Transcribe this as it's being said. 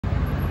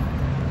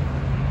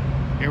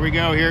Here we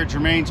go here at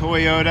Germain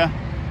Toyota.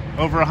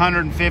 Over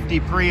 150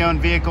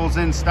 pre-owned vehicles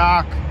in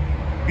stock.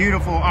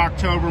 Beautiful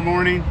October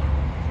morning.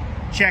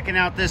 Checking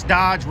out this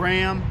Dodge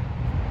Ram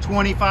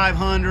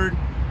 2500,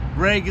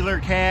 regular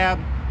cab,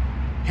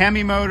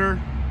 Hemi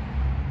motor,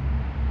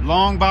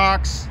 long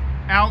box,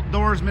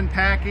 outdoorsman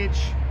package,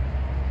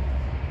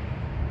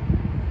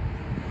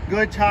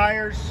 good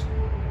tires,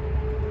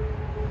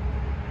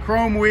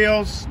 chrome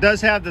wheels, does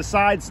have the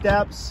side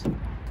steps,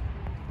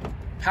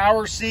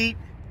 power seat,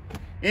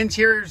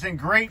 interior's in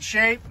great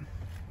shape.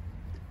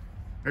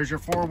 There's your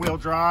four-wheel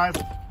drive,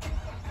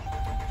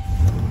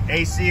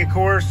 AC of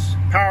course,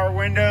 power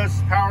windows,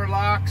 power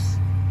locks,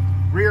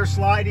 rear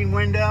sliding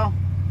window.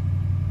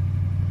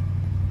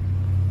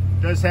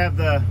 Does have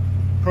the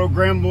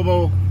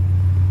programmable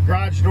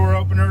garage door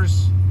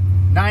openers,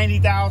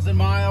 90,000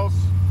 miles,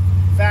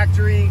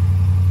 factory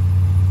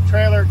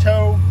trailer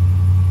tow.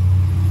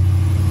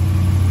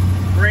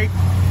 Great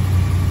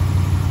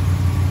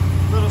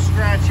little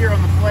scratch here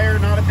on the flare,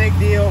 not a big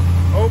deal.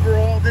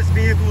 Overall, this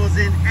vehicle is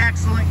in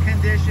excellent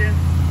condition.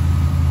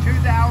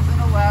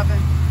 2011,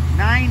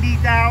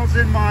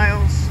 90,000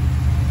 miles.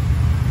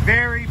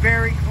 Very,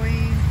 very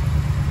clean.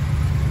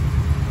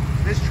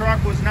 This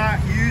truck was not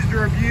used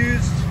or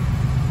abused.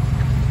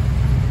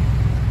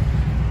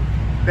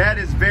 Bed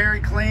is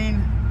very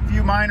clean.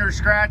 Few minor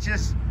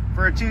scratches.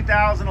 For a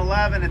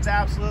 2011, it's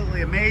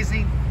absolutely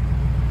amazing.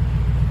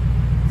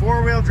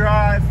 Four-wheel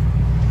drive,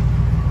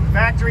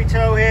 factory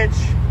tow hitch,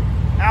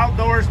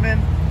 outdoorsman.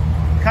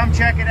 Come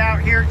check it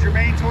out here at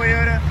Germain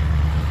Toyota.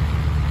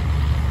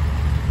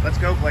 Let's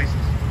go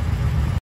places.